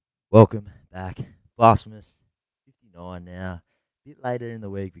Welcome back. Blasphemous 59 now. A bit later in the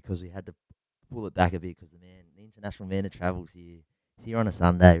week because we had to pull it back a bit because the international man of travels here. He's here on a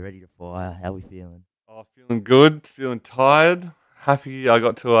Sunday, ready to fire. How we feeling? Oh, feeling good, feeling tired. Happy I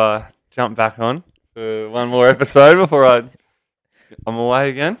got to jump back on for one more episode before I'm away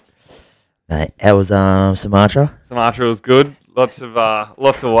again. Mate, how was Sumatra? Sumatra was good. Lots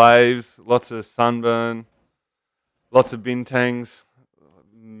of waves, lots of sunburn, lots of bintangs,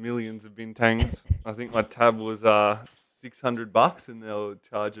 millions of bintangs. I think my tab was $600 and they were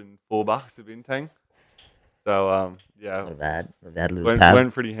charging $4 a bintang. So yeah, Not bad. Not a bad little went tab.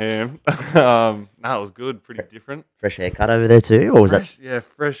 went pretty ham. No, it was good, pretty different. Fresh haircut over there too, or was that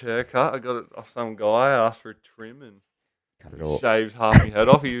Fresh haircut. I got it off some guy. I asked for a trim and cut it all? shaved half my head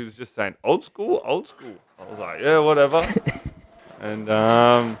off. He was just saying, old school, old school. I was like, yeah, whatever. And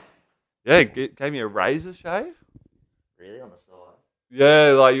gave me a razor shave. Really on the side?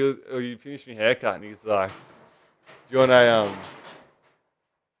 Yeah, like you finished my haircut and he's like, do you want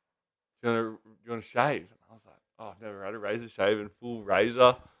to shave? And I was like, oh, I've never had a razor shave and full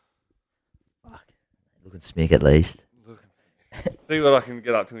razor. Fuck. Looking smick at least. Look, see what I can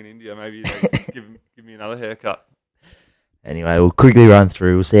get up to in India. Maybe they give me another haircut. Anyway, we'll quickly run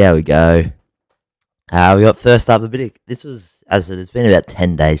through. We'll see how we go. We got first up this was, as I said, it's been about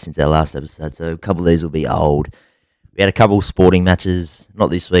 10 days since our last episode, so a couple of these will be old. We had a couple of sporting matches, not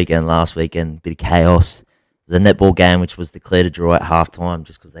this weekend, last weekend, bit of chaos. The netball game, which was declared a draw at halftime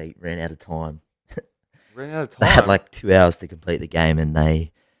just because they ran out of time. Ran out of time? They had like 2 hours to complete the game, and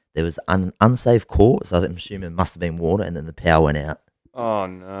there was unsafe court, so I'm assuming it must have been water, and then the power went out. Oh,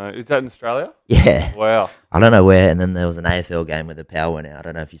 no. Is that in Australia? Yeah. Wow. I don't know where, and then there was an AFL game where the power went out. I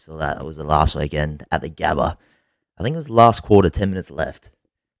don't know if you saw that. That was the last weekend at the Gabba. I think it was the last quarter, 10 minutes left.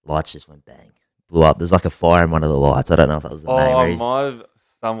 Lights just went bang. Blew up. There's like a fire in one of the lights. I don't know if that was the main I reason. might have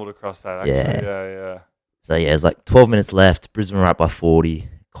stumbled across that, actually. Yeah. So yeah, it was like 12 minutes left. Brisbane were up by 40.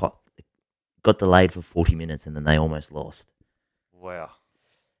 Got delayed for 40 minutes, and then they almost lost. Wow.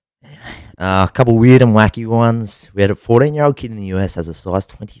 A couple weird and wacky ones. We had a 14-year-old kid in the US has a size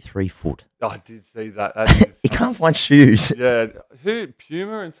 23 foot. Oh, I did see that. That is, He can't find shoes. yeah.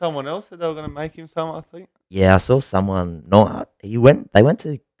 Puma and someone else said they were going to make him some, I think. Yeah, I saw someone. No, they went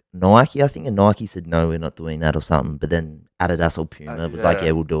to Nike, I think, and Nike said no, we're not doing that or something. But then Adidas or Puma was like,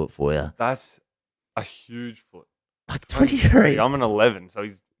 yeah, we'll do it for you. That's a huge foot. Like 23. I'm an 11, so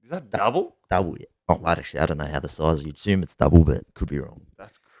is that double? Double, yeah. Oh, actually, I don't know how the size. You'd assume it's double, but could be wrong.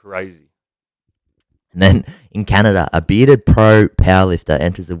 That's crazy. And then in Canada, a bearded pro powerlifter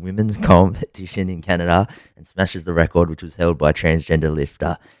enters a women's competition in Canada and smashes the record, which was held by a transgender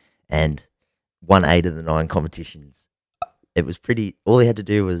lifter, and won 8 of the 9 competitions. It was pretty. All he had to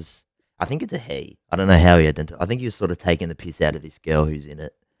do was, I think it's a he. I don't know how he identified. I think he was sort of taking the piss out of this girl who's in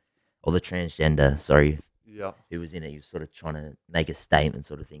it, or the transgender. Sorry, Yeah. who was in it. He was sort of trying to make a statement,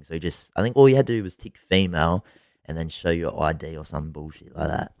 sort of thing. So I think all you had to do was tick female, and then show your ID or some bullshit like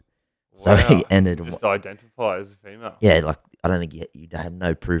that. So he ended. Just identify as a female. Yeah, like I don't think you'd have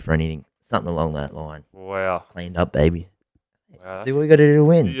no proof or anything. Something along that line. Wow. Cleaned up, baby. Wow, Do what we got to do to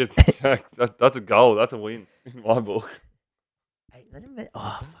win. Yeah, that's a goal. That's a win in my book. Hey,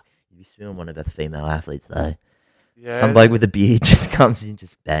 fuck. You'd be swimming one about the female athletes though. Yeah. Some bloke with a beard just comes in,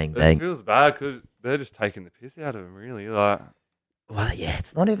 just bang, It bang. feels bad because they're just taking the piss out of him, really. Like, Well, yeah,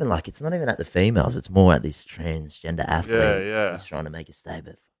 it's not even at the females. It's more at this transgender athlete. Yeah. Who's trying to make a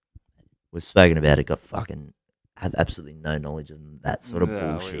statement. We've spoken about it. Have absolutely no knowledge of that sort of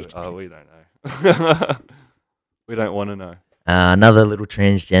bullshit. We don't know. We don't want to know. Another little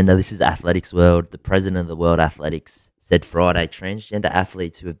transgender. This is athletics world. The president of the World Athletics said Friday transgender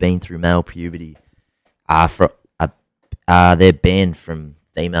athletes who have been through male puberty they're banned from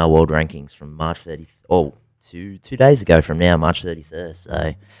female world rankings from March 30th. Oh, 2 days ago from now, March 31st.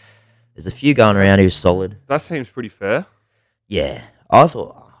 So there's a few going around who's solid. That seems pretty fair. Yeah, I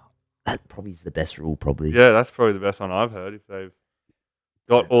thought that probably is the best rule. Probably. Yeah, that's probably the best one I've heard. If they've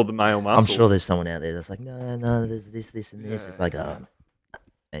got all the male muscle, I'm sure there's someone out there that's like, no, there's this, and this. Yeah. It's like,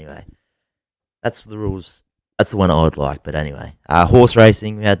 anyway, that's the rules. That's the one I would like. But anyway, horse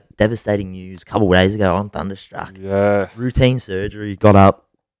racing. We had devastating news a couple of days ago on Thunderstruck. Yes. Routine surgery. Got up.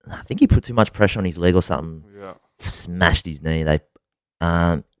 I think he put too much pressure on his leg or something. Yeah. Smashed his knee. They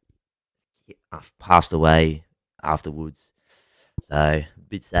he passed away afterwards. So a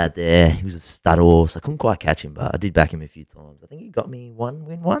bit sad there. He was a stud horse. I couldn't quite catch him, but I did back him a few times. I think he got me one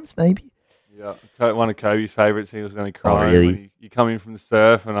win once, maybe. Yeah, one of Kobe's favourites. He was going to cry really? when you come in from the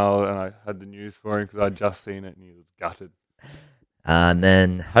surf, and I had the news for him because I'd just seen it, and he was gutted. And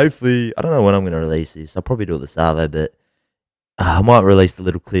then hopefully, I don't know when I'm going to release this. I'll probably do it this Savo, but I might release the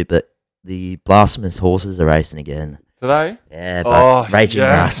little clip, but the blasphemous horses are racing again. Today? Yeah, but Raging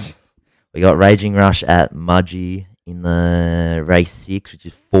yes. Rush. We got Raging Rush at Mudgee in the race 6, which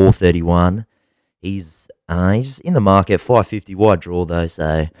is 4:31. He's in the market, 550 wide draw though, so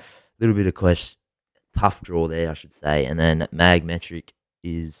a little bit of tough draw there, I should say. And then Magmetric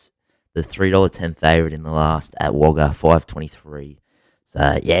is the $3.10 favourite in the last at Wagga, 523.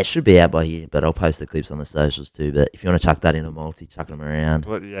 So yeah, it should be out by here, but I'll post the clips on the socials too. But if you want to chuck that in a multi, chuck them around.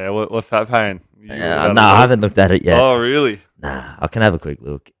 What's that paying? No, I haven't looked at it yet. Oh, really? Nah, I can have a quick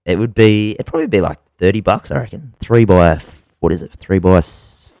look. It'd probably be like $30, I reckon. 3 by 3 by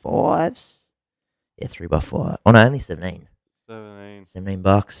 5s? Yeah, 3 by 5. Oh no, only 17. 17.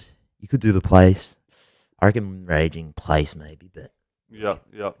 $17. You could do the place. I reckon Raging place maybe, but Yep.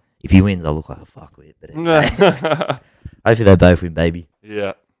 if he wins, I'll look like a fuckwit. But anyway, Yeah. hopefully they both win, baby.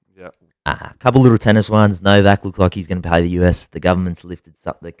 Yeah. A couple little tennis ones. Novak looks like he's going to play the US. The government's lifted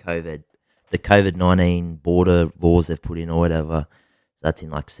the COVID-19 border laws they've put in or whatever. So that's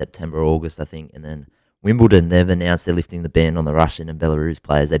in like September, August, I think. And then Wimbledon, they've announced they're lifting the ban on the Russian and Belarus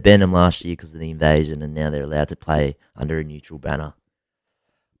players. They banned them last year because of the invasion, and now they're allowed to play under a neutral banner.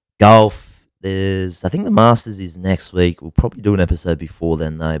 Golf, I think the Masters is next week. We'll probably do an episode before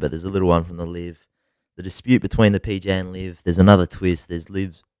then, though, but there's a little one from the Live. The dispute between the PGA and Live, there's another twist. There's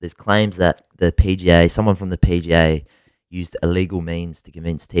claims that someone from the PGA, used illegal means to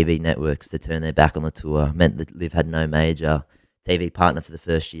convince TV networks to turn their back on the tour. Meant that Live had no major TV partner for the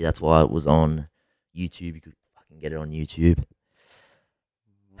first year. That's why it was on YouTube. You could fucking get it on YouTube.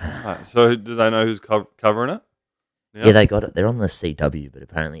 Right. So do they know who's covering it? Yeah, they got it. They're on the CW, but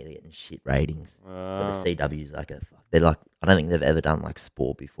apparently they're getting shit ratings. But the Oh. CW's they're like, I don't think they've ever done like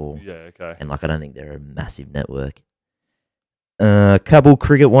sport before. Yeah. Okay. And like, I don't think they're a massive network. A couple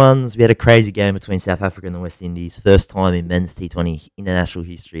cricket ones. We had a crazy game between South Africa and the West Indies. First time in men's T20 international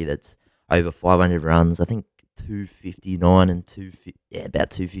history that's over 500 runs. I think 259 and 250. Yeah, about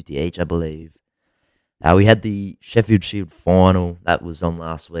 250 each, I believe. We had the Sheffield Shield final that was on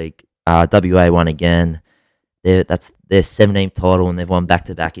last week. WA won again. That's their 17th title, and they've won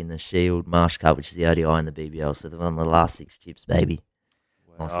back-to-back in the Shield, Marsh Cup, which is the ODI and the BBL. So they've won the last 6 chips, baby.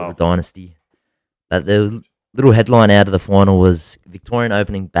 Nice little dynasty. But the little headline out of the final was Victorian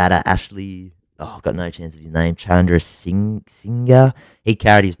opening batter Ashley. Oh, I've got no chance of his name. Chandra Singha. He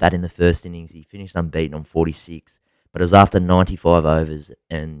carried his bat in the first innings. He finished unbeaten on 46, but it was after 95 overs,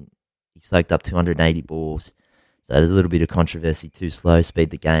 and he soaked up 280 balls. So there's a little bit of controversy. Too slow, speed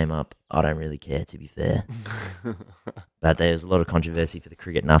the game up. I don't really care, to be fair. But there's a lot of controversy for the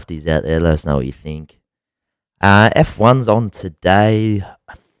cricket nufties out there. Let us know what you think. F1's on today.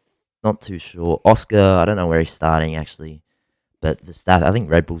 Not too sure. Oscar, I don't know where he's starting, actually. But I think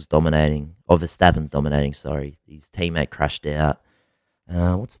Red Bull's dominating. Or Verstappen's dominating, sorry. His teammate crashed out.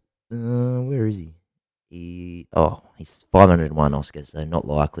 Where is he? He's 501 Oscar, so not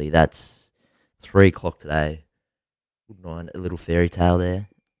likely. That's 3 o'clock today. Good night, a little fairy tale there.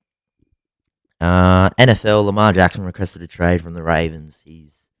 NFL, Lamar Jackson requested a trade from the Ravens.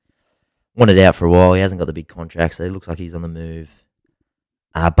 He's wanted out for a while. He hasn't got the big contract, so it looks like he's on the move.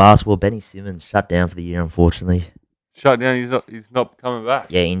 Basketball, Benny Simmons shut down for the year, unfortunately. Shut down. He's not coming back.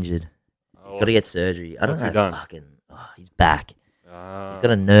 Yeah, injured. He's got to get surgery. I don't what's he know. done? He's back. He's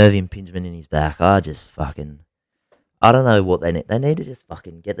got a nerve impingement in his back. I don't know what they need. They need to just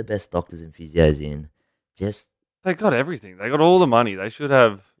fucking get the best doctors and physios in. They got everything. They got all the money. They should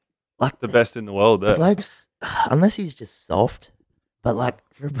have like the best in the world there. Unless he's just soft, but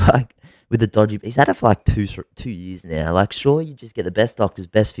with the dodgy, he's had it for like 2 years now. Like, surely you just get the best doctors,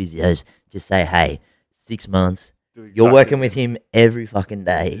 best physios. Just say, hey, 6 months. You're working with him every fucking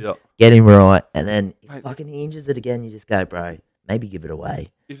day. Yep. Get him right, and then if he injures it again, you just go, bro, maybe give it away.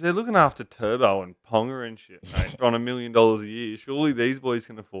 If they're looking after Turbo and Ponga and shit, mate, on $1 million a year, surely these boys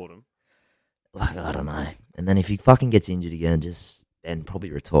can afford them. Like, I don't know. And then if he fucking gets injured again, then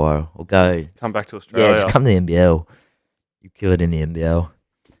probably retire or go. Come back to Australia. Yeah, just come to the NBL. You kill it in the NBL.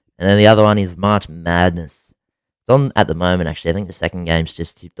 And then the other one is March Madness. It's on at the moment, actually. I think the second game's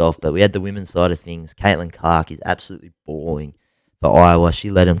just tipped off, but we had the women's side of things. Caitlin Clark is absolutely balling for Iowa. She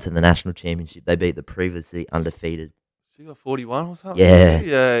led them to the national championship. They beat the previously undefeated. She got 41 or something?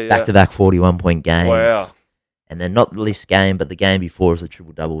 Yeah. Back-to-back 41-point games. Wow. And then not this game, but the game before was a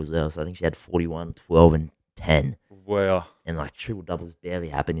triple-double as well. So I think she had 41, 12, and 10. Wow. And like triple-doubles barely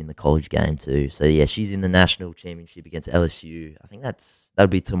happen in the college game too. So yeah, she's in the national championship against LSU. I think that'll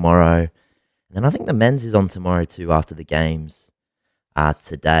be tomorrow. And then I think the men's is on tomorrow too after the games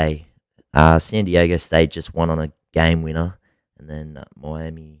today. San Diego State just won on a game winner. And then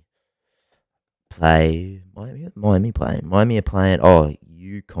Miami, play Miami playing. Miami are playing. Oh,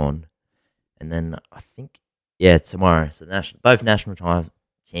 UConn, and then I think tomorrow. So both national time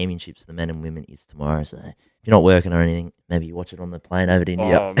championships for the men and women is tomorrow. So if you're not working or anything, maybe you watch it on the plane over to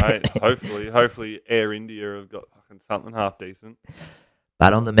India. Oh, mate, hopefully Air India have got fucking something half decent.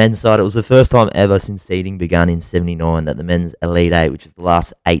 But on the men's side, it was the first time ever since seeding began in '79 that the men's Elite Eight, which is the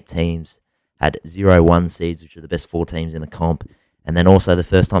last 8 teams, had 0-1 seeds, which are the best 4 teams in the comp, and then also the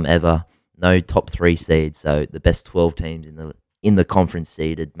first time ever no top 3 seeds, so the best 12 teams in the conference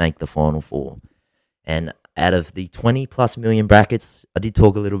seeded make the final 4. And out of the 20 plus million brackets, I did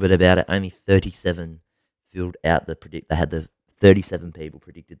talk a little bit about it. Only 37 filled out They had the 37 people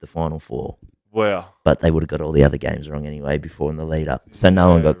predicted the final 4. Wow. But they would have got all the other games wrong anyway before in the lead up. So no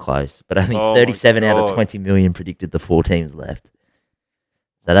one got close. But only 37 out of 20 million predicted the 4 teams left.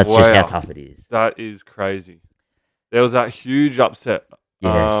 So that's just how tough it is. That is crazy. There was that huge upset.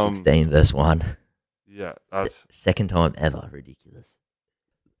 Yeah, 16 versus 1. Yeah. That's second time ever. Ridiculous.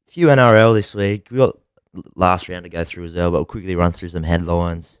 Few NRL this week. We got last round to go through as well, but we'll quickly run through some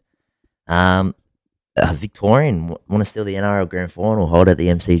headlines. Victorian want to steal the NRL Grand Final, hold at the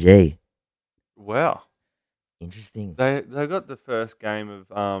MCG. Wow. Interesting. They got the first game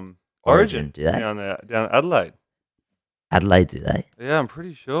of Origin do they? down at Adelaide. Adelaide, do they? Yeah, I'm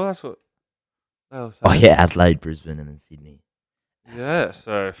pretty sure that's what they were saying. Oh yeah, Adelaide, Brisbane, and then Sydney. Yeah,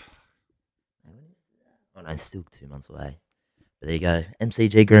 so oh no, it's still 2 months away. But there you go.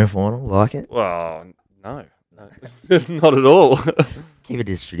 MCG Grand Final, like it? well, no, not at all. Keep it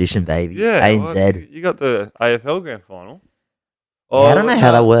as tradition, baby. Yeah, ANZ. you got the AFL Grand Final. Yeah, I don't know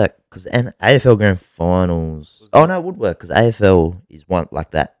how that works because AFL Grand Finals. Oh no, it would work because AFL is one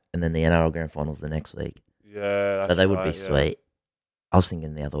like that, and then the NRL Grand Finals the next week. Yeah, so they would be sweet. I was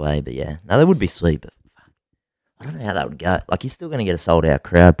thinking the other way, but yeah, no, they would be sweet. But I don't know how that would go. Like, you're still going to get a sold out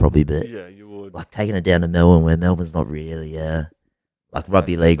crowd probably, but yeah, you would. Like taking it down to Melbourne, where Melbourne's not really like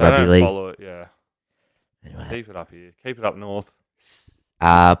rugby league. They don't follow it, yeah. Anyway. Keep it up here. Keep it up north.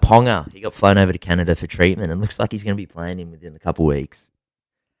 Ponga, he got flown over to Canada for treatment, and looks like he's going to be playing him within a couple of weeks.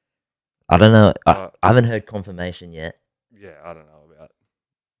 I don't know. I haven't heard confirmation yet. Yeah, I don't know about.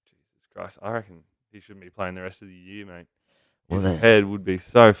 Jesus Christ, I reckon he shouldn't be playing the rest of the year, mate. His head would be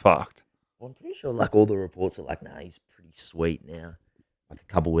so fucked. Well, I'm pretty sure like all the reports are like, nah, he's pretty sweet now. Like a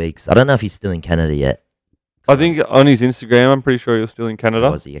couple of weeks. I don't know if he's still in Canada yet. I think on his Instagram, I'm pretty sure he was still in Canada.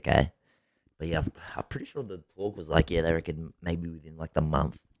 Was he? Okay. But yeah, I'm pretty sure the talk was like, yeah, they reckon maybe within like the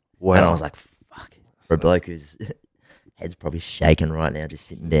month. Wow. And I was like, fuck. For a bloke whose head's probably shaking right now, just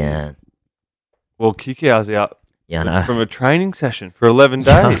sitting down. Well, Kikau's out. Yeah, I know. From a training session for 11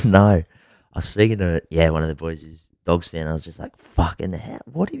 days. No. I was speaking to, one of the boys who's Dogs fan. I was just like, fucking hell,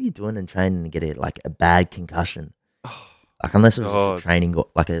 what are you doing in training to get a bad concussion? Like, unless it was just a training,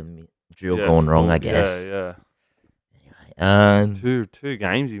 like a drill gone wrong, I guess. Yeah. Anyway, two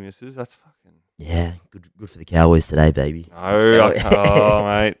games he misses. That's fucking... Yeah, good for the Cowboys today, baby. No,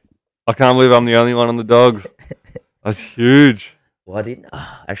 mate. I can't believe I'm the only one on the Dogs. That's huge. Well,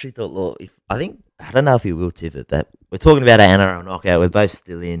 I actually thought, I don't know if he will tip it, but we're talking about our NRL knockout. We're both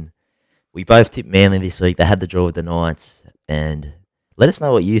still in. We both tipped Manly this week. They had the draw with the Knights. And let us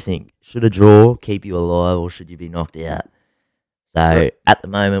know what you think. Should a draw keep you alive or should you be knocked out? So at the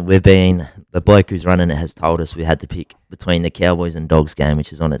moment, the bloke who's running it has told us we had to pick between the Cowboys and Dogs game,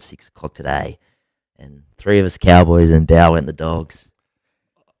 which is on at 6 o'clock today. And 3 of us Cowboys and Bow went the Dogs.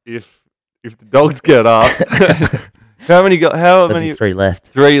 If the Dogs get up, how many? 3 left.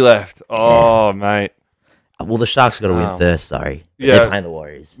 3 left. Oh, mate. Well, the Sharks got to win first, sorry. Yeah. They're playing the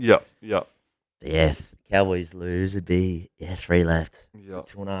Warriors. Yep. But yeah, if Cowboys lose, it'd be 3 left. Yep.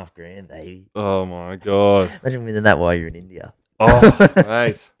 $2,500, baby. Oh, my God. Imagine winning that while you're in India. Oh,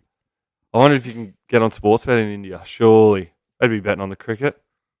 mate. I wonder if you can get on sports bet in India. Surely. They'd be betting on the cricket.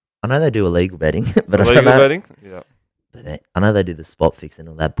 I know they do illegal betting. But illegal betting? Yeah. But I know they do the spot fix and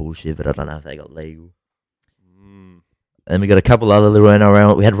all that bullshit, but I don't know if they got legal. And then we got a couple other little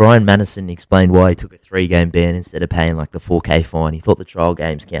NRL. We had Ryan Madison explain why he took a 3-game ban instead of paying like the 4K fine. He thought the trial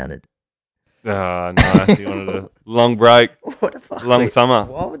games counted. No, he wanted a long break. What the fuck? Long summer.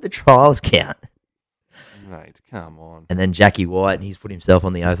 Why would the trials count? Mate, come on. And then Jackie White, and he's put himself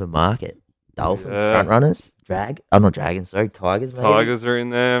on the open market. Dolphins, front runners, not Dragons, sorry, Tigers, maybe. Tigers are in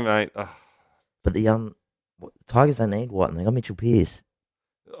there, mate. But the Tigers don't need White, and they got Mitchell Pearce.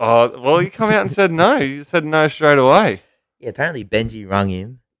 Oh, well, he come out and said no. He said no straight away. Yeah, apparently Benji rung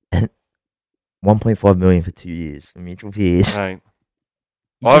him, and $1.5 million for 2 years for Mitchell Pearce. Mate.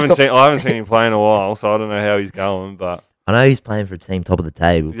 I haven't seen him play in a while, so I don't know how he's going, but I know he's playing for a team top of the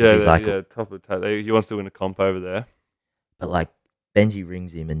table. Yeah, top of the table. He wants to win a comp over there. But like, Benji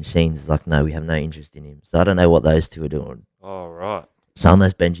rings him and Sheen's like, no, we have no interest in him. So I don't know what those two are doing. Oh, right. So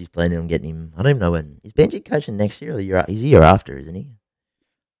unless Benji's planning on getting him, I don't even know when. Is Benji coaching next year or the year? He's a year after, isn't he?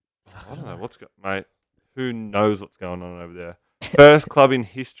 I don't know what's going mate. Who knows what's going on over there? First club in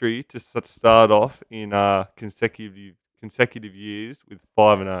history to start off in consecutive years with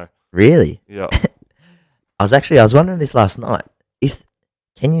 5-0. Really? Yeah. I was wondering this last night.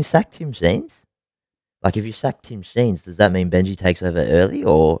 Can you sack Tim Sheens? Like, if you sack Tim Sheens, does that mean Benji takes over early,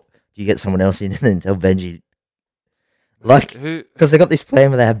 or do you get someone else in and then tell Benji? Like, because they got this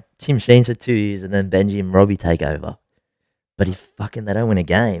plan where they have Tim Sheens for 2 years and then Benji and Robbie take over. But if they don't win a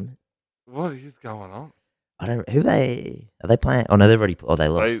game, what is going on? I don't. Are they playing? Oh no, they've already. Oh, they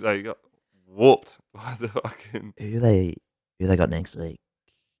lost. They got whooped by the fucking. Who they got next week?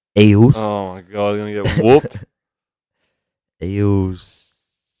 Eels. Oh my god, they're gonna get whooped. Eels.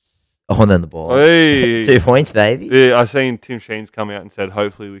 Oh, and then the ball. Hey. 2 points, baby. Yeah, I seen Tim Sheens come out and said,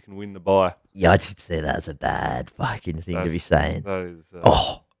 hopefully we can win the bye. Yeah, I did say that's a bad fucking thing to be saying. That is.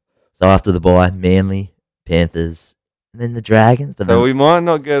 So after the bye, Manly, Panthers, and then the Dragons. But so then we might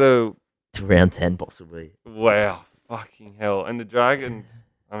not get to round 10 possibly. Wow, fucking hell! And the Dragons.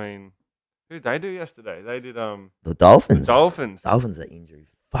 I mean, who did they do yesterday? They did the Dolphins. Dolphins Dolphins are injury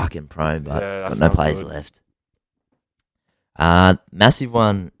fucking prone, but Yeah, got that's no not players good. left. Massive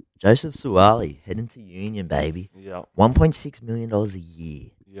one. Joseph Suwali heading to Union, baby. Yeah, $1.6 million a year.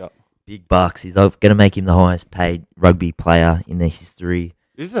 yeah. Big bucks. He's going to make him the highest paid rugby player in their history.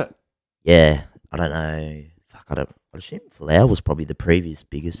 Is it? Yeah, I don't know. Fuck, I'd assume Folau was probably the previous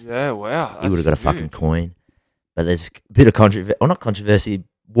biggest. Yeah, wow. He would have got a huge. fucking coin. But there's a bit of controversy, or not controversy,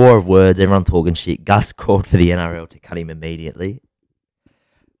 war of words, everyone talking shit. Gus called for the NRL to cut him immediately.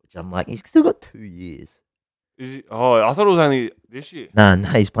 Which I'm like, he's still got 2 years. Is he, oh, I thought it was only this year. No,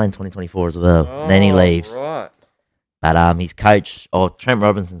 he's playing 2024 as well. Oh, And then he leaves. Right. But his coach, Trent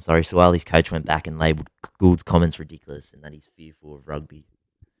Robinson, Suwali's coach went back and labelled Gould's comments ridiculous and that he's fearful of rugby.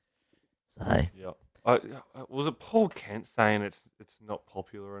 So, Yeah. Was it Paul Kent saying it's not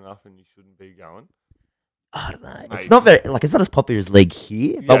popular enough and you shouldn't be going? I don't know. Mate. It's not it's not as popular as league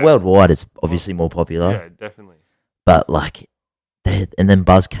here, but Yeah. worldwide it's obviously more popular. Yeah, definitely. But and then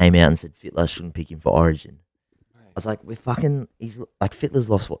Buzz came out and said Fittler shouldn't pick him for Origin. I was like, he's like, Fittler's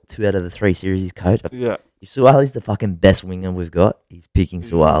lost, 2 out of the 3 series he's coached. Yeah. If Suwali's the fucking best winger we've got, he's picking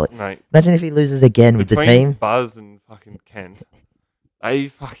Suwali. Mate, Imagine if he loses again with the between team. Buzz and fucking Kent, they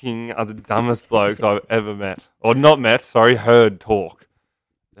fucking are the dumbest blokes I've ever met. Or not met, sorry, heard talk.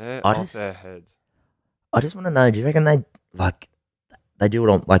 They're off their heads. I just want to know, do you reckon they do it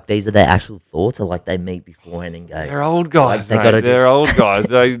on, these are their actual thoughts, or they meet beforehand and go, They're old guys, they mate. gotta They're just- old guys.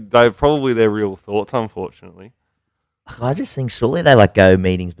 They're probably their real thoughts, unfortunately. I just think surely they go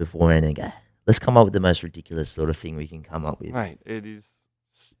meetings beforehand and go, let's come up with the most ridiculous sort of thing we can come up with. Mate, it is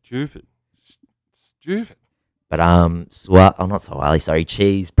stupid. Stupid. But not Suwali, sorry,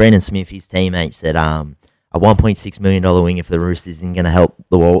 Cheese. Brandon Smith, his teammate, said a $1.6 million winger for the Roosters isn't going to help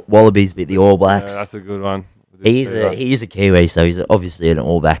the Wallabies beat the All Blacks. Yeah, that's a good one. He is a Kiwi, so he's obviously an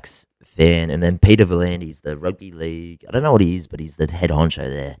All Blacks fan. And then Peter Volandes, the rugby league, I don't know what he is, but he's the head honcho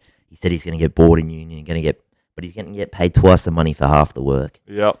there. He said he's going to get bored in Union, but he's going to get paid twice the money for half the work.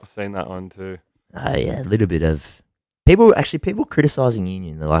 Yep, seen that one too. Oh yeah, a little bit of people criticising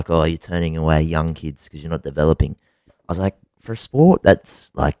Union. They're like, "Oh, you're turning away young kids because you're not developing." I was like, for a sport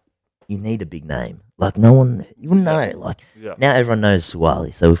that's you need a big name. No one, you wouldn't know. Yeah. Now everyone knows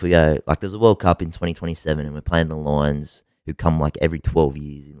Suwali. So if we go there's a World Cup in 2027 and we're playing the Lions, who come every 12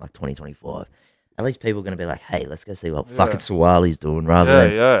 years in 2025. At least people are going to be like, "Hey, let's go see what fucking Suwali's doing," rather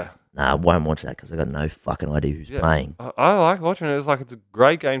than nah, I won't watch that because I got no fucking idea who's playing. I like watching it. It's a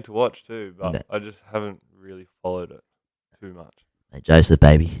great game to watch too, but No. I just haven't really followed it too much. Hey, Joseph,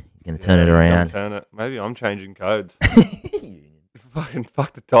 baby, he's going to turn it he's gonna around. Turn it. Maybe I'm changing codes. Fucking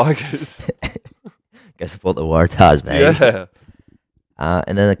fuck the Tigers. Go support the Waratahs, baby. Yeah.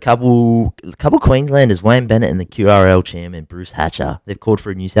 And then a couple Queenslanders, Wayne Bennett and the QRL chairman Bruce Hatcher, they've called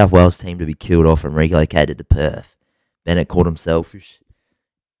for a New South Wales team to be killed off and relocated to Perth. Bennett called him selfish.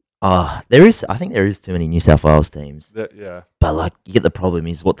 I think there is too many New South Wales teams. Yeah. But you get the problem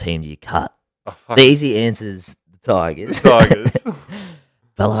is, what team do you cut? Oh, fuck. The easy answer's the Tigers. Tigers.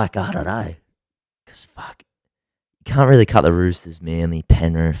 But I don't know. Because you can't really cut the Roosters, Manly,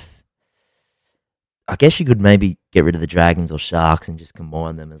 Penrith. I guess you could maybe get rid of the Dragons or Sharks and just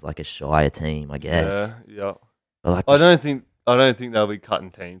combine them as a Shire team, I guess. Yeah. But I don't think they'll be cutting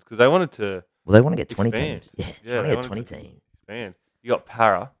teams because they wanted to well, they want to get 20 expand. teams. Yeah, Yeah, they want they to get wanted 20 to- teams. expand. You got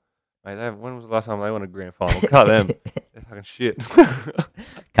Para. Mate, when was the last time they won a grand final? Cut them. They're fucking shit.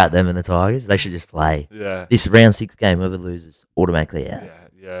 cut them and the Tigers. They should just play. Yeah. This round 6 game, whoever loses, automatically out.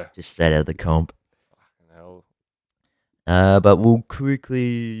 Yeah. Just straight out of the comp. Fucking hell. But we'll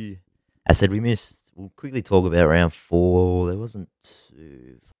quickly, I said we'll quickly talk about round 4. There wasn't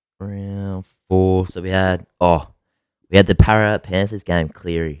 2. Round 4. So we had the Para Panthers game,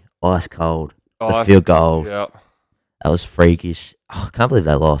 Cleary. Ice cold. The field goal. Yeah. That was freakish. I can't believe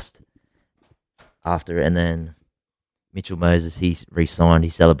they lost after it. And then Mitchell Moses, he re-signed. He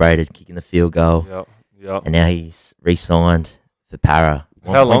celebrated kicking the field goal. Yeah. And now he's re-signed for Para.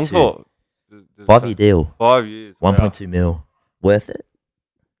 How long for? 5-year deal. 5 years. 1.2 mil. Worth it?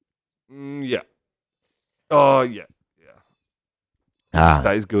 Yeah. Oh, yeah.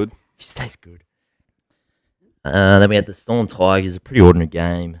 Stays good. He stays good. Then we had the Storm Tigers, a pretty ordinary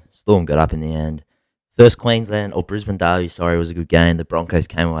game. Storm got up in the end. First Brisbane Derby, was a good game. The Broncos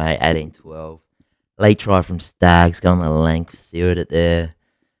came away 18-12. Late try from Stags, going the length, sealed it there.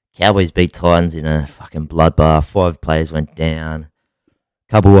 Cowboys beat Titans in a fucking bloodbath. 5 players went down.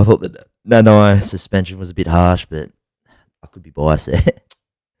 I thought that no suspension was a bit harsh, but I could be biased there.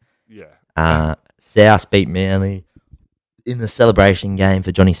 Yeah. South beat Manly in the celebration game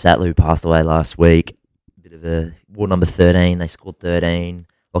for Johnny Sattler, who passed away last week. Bit of a war number 13. They scored 13.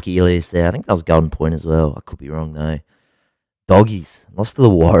 Lockie Ilias there. I think that was Golden Point as well. I could be wrong though. Doggies lost to the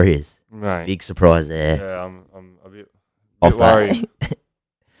Warriors. Right. Big surprise there. Yeah, I'm a bit Off worried.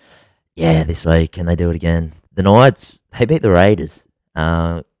 Yeah, this week. Can they do it again? The Knights, they beat the Raiders.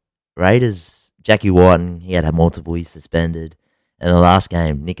 Raiders, Jackie Whiten, he had multiple, he's suspended. And the last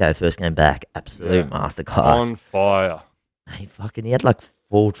game, Nico, first game back, absolute masterclass. On fire. He had like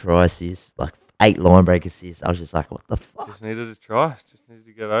 4 try assists, like 8 line break assists. I was just like, what the fuck? Just needed to try. Just needed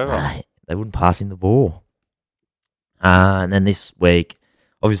to get over. Right. They wouldn't pass him the ball. And then this week,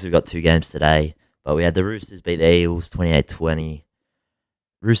 obviously we've got 2 games today, but we had the Roosters beat the Eagles 28-20.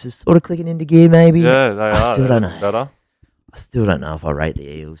 Roosters sort of clicking into gear, maybe. Yeah, they are. I still don't know. Better. I still don't know if I rate the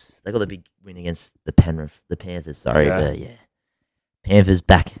Eagles. They got the big win against the Panthers. But yeah, Panthers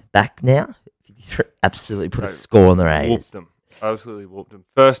back now. Absolutely put a score on the Raiders. Whooped them. Absolutely whooped them.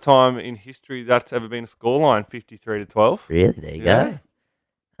 First time in history that's ever been a scoreline, 53-12. Really? There you go.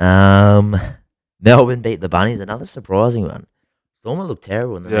 Melbourne beat the Bunnies. Another surprising one. Storm looked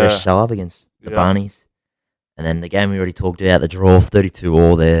terrible in the first show up against the Bunnies. And then the game we already talked about, the draw,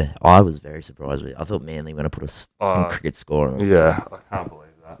 32-all there. I was very surprised with it. I thought Manly were going to put a cricket score on them. Yeah, I can't believe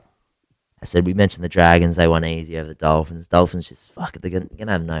that. I said we mentioned the Dragons. They won easy over the Dolphins. Dolphins just, they're going to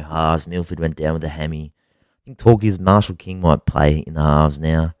have no halves. Milford went down with a hammy. I think Talkies, Marshall King might play in the halves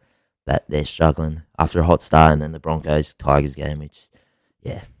now. But they're struggling after a hot start. And then the Broncos-Tigers game, which,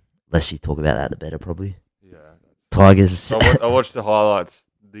 less you talk about that, the better probably. Yeah. Tigers. I watched the highlights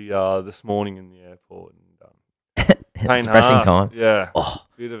this morning in the airport. Depressing time. Yeah. Oh,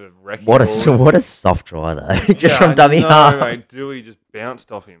 bit of a wrecking what a soft try though. Just from dummy half. Mate, Dewey just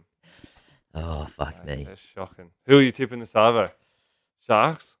bounced off him. Oh fuck me. That's shocking. Who are you tipping the Savo?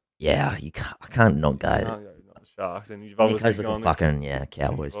 Sharks? Yeah, I can't not go. Not the Sharks, and you've obviously gone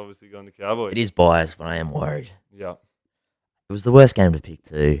Cowboys. You've obviously gone the Cowboys. It is biased, but I am worried. Yeah. It was the worst game to pick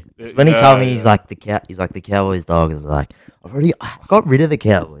too. When he told me he's like the Cowboys dog, I was like, I got rid of the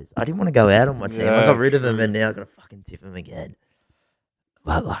Cowboys. I didn't want to go out on my team. I got rid of them, and now I've got to fucking tip them again.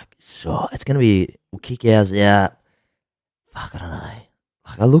 But sure, it's gonna be. We'll kick ours out. Fuck, I don't know.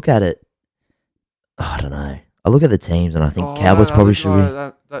 I look at it. I don't know. I look at the teams, and I think Cowboys probably should be.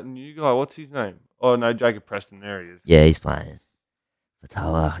 That new guy, what's his name? Oh no, Jacob Preston. There he is. Yeah, he's playing.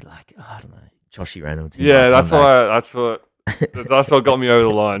 Patala, I don't know. Joshy Reynolds. Yeah, that's what got me over the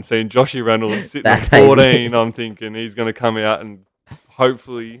line. Seeing Joshy Reynolds sitting at 14, I'm thinking he's going to come out and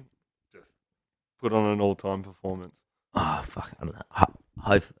hopefully just put on an all-time performance. Oh, fuck. I don't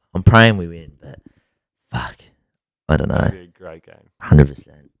know. I'm praying we win, but fuck. I don't know. That'd be a great game.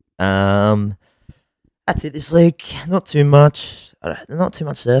 100%. That's it this week. Not too much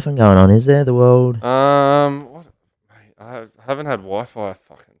surfing going on, is there? The world. What? Mate, I haven't had Wi-Fi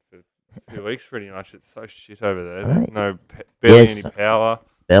fucking for 2 weeks pretty much. It's so shit over there. There's barely any power.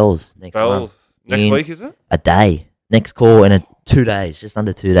 Bells next week, is it? A day. Next call in 2 days, just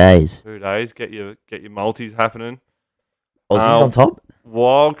under 2 days. 2 days. Get your multis happening. Aussies on top.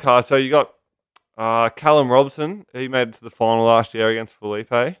 Wild card. So you got Callum Robson. He made it to the final last year against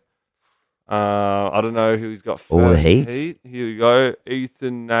Felipe. I don't know who he's got first. All the heat. Here we go.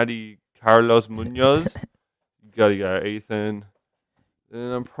 Ethan, Natty, Carlos Munoz. You got to go Ethan.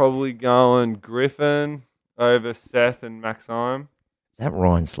 Then I'm probably going Griffin over Seth and Maxime. Is that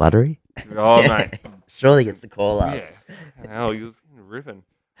Ryan Slattery? Oh, mate. Surely gets the call up. Yeah. Hell, you're ripping.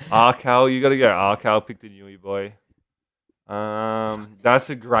 Arkell, you got to go. Arkell picked a newie boy. That's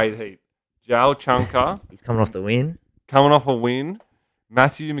a great heat. Jal Chunker He's coming off the win. coming off a win.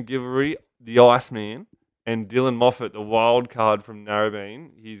 Matthew McGivery, the Iceman, and Dylan Moffat, the wild card from Narrabeen.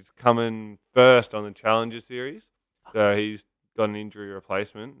 He's coming first on the Challenger Series. So he's got an injury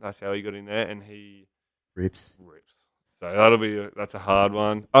replacement. That's how he got in there, and he Rips. So that's a hard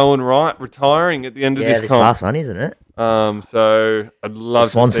one. Owen Wright retiring at the end of Yeah, this this comp. last one, isn't it? So I'd love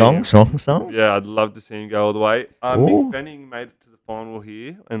Swan to see song, him. swan song. Yeah, I'd love to see him go all the way. Ooh. Mick Fanning made it to the final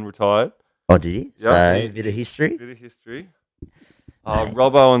here and retired. Oh, did he? Yep, So, he- bit of history. Bit of history. Mate.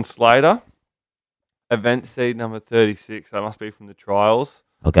 Robbo and Slater. Event seed number 36. That must be from the trials.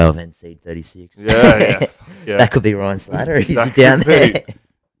 I'll go with NC 36. Yeah. That could be Ryan Slater. Is he That down could there?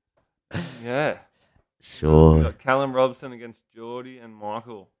 be. Yeah. We've Sure. got Callum Robson against Geordie and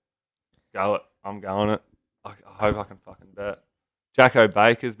Michael. Go it. I'm going it. I hope I can fucking bet. Jacko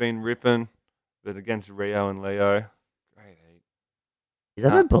Baker's been ripping, but against Rio and Leo. Great heat. Is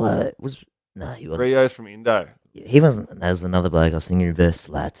that a bloke? No, he wasn't. Rio's from Indo. He wasn't. That was another bloke. I was thinking reverse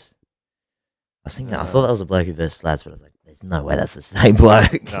slats. I thought that was a bloke reverse slats, but I was like, there's no way that's the same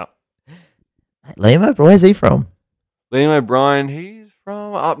bloke. No. Liam, where's he from? Liam O'Brien, he's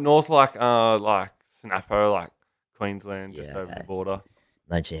from up north, like Snappo, like Queensland, just Yeah, over the okay. border.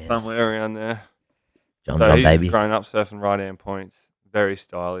 No chance. Somewhere around there. John So John, he's baby. grown up surfing right hand points. Very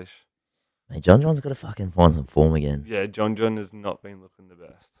stylish. Mate, John John's got to fucking find some form again. Yeah, John has not been looking the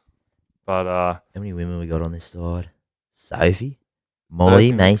best. But How many women we got on this side? Sophie, Molly,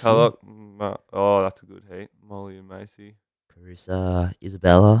 Sophie Macy, McCulloch, oh, that's a good heat. Molly and Macy. Carissa,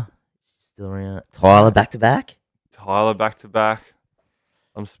 Isabella, she's still around. Tyler, back to back. Tyler back to back.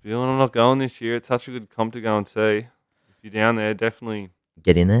 I'm spewing. I'm not going this year. It's such a good comp to go and see. If you're down there, definitely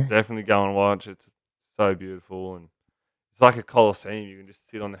Get in there. go and watch. It's so beautiful, and it's like a coliseum. You can just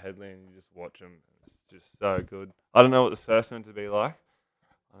sit on the headland and you just watch them. It's just so good. I don't know what the surf's meant to be like.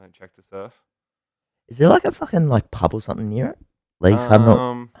 I don't check the surf. Is there like a fucking like pub or something near it? League's Hub,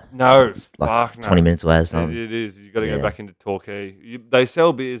 not No, it's like fuck no. 20 minutes away or something. It is. You got to Yeah. go back into Torquay. They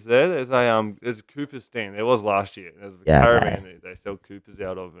sell beers there. There's a Cooper's stand. There was last year. There's a Yeah, caravan okay. there. They sell Coopers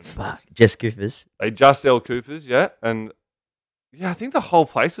out of, and Fuck, just Coopers. they just sell Coopers. Yeah, and yeah, I think the whole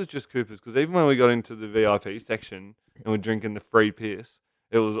place was just Coopers because even when we got into the VIP section and we're drinking the free piss,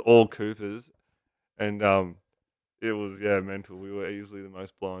 it was all Coopers, and it was mental. We were easily the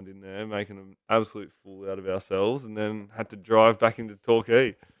most blind in there, making an absolute fool out of ourselves, and then had to drive back into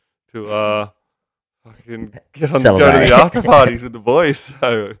Torquay to fucking go to Celebrate. the after parties with the boys.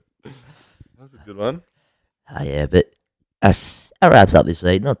 So that was a good one. Yeah, but that wraps up this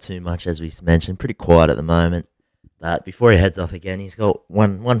week. Not too much, as we mentioned. Pretty quiet at the moment. But before he heads off again, he's got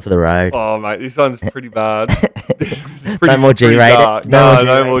one for the road. Oh mate, this one's pretty bad. No more G-rated? Dark. No No, more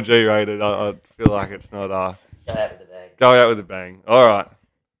no more G-rated. I feel like it's not. Go out with the bag. Go out with a bang. All right.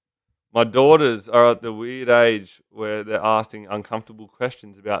 My daughters are at the weird age where they're asking uncomfortable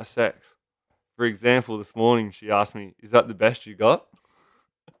questions about sex. For example, this morning she asked me, "Is that the best you got?"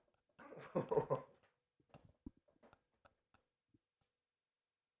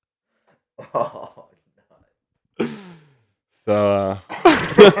 Oh, So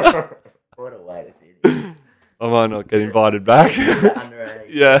what a way to finish. I might not get invited back. Underage.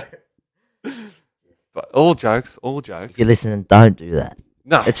 Yeah. But all jokes. If you're listening, don't do that.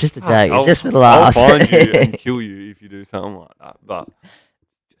 No, It's just a fuck, joke. It's just for the I'll laughs. find you and kill you if you do something like that. But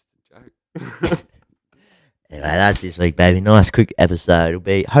just a joke. Anyway, that's this week, baby. Nice, quick episode. It'll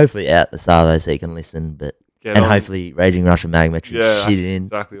be hopefully out the Savo so you can listen, but Get and on. hopefully Raging Russian Magmetric Yeah, that's shit in.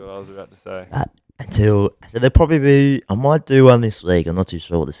 exactly what I was about to say. So there'll probably be. I might do one this week. I'm not too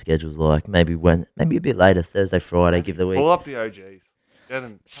sure what the schedule's like. Maybe a bit later, Thursday, Friday. Give the week. Pull up the OGs. Get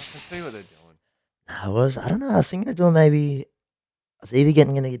them. See what they're doing. I don't know. I was thinking of doing maybe. I was either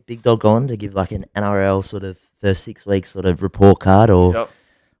going to get Big Dog on to give like an NRL sort of first 6 weeks sort of report card, or Yep.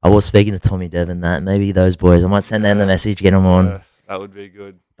 I was speaking to Tommy Devon that maybe those boys. I might send them the message, get them on. Yes, that would be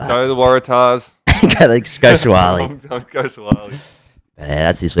good. But- Go the Waratahs. go Swali. Go Swali. Yeah,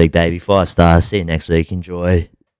 that's this week, baby. 5 stars. See you next week. Enjoy.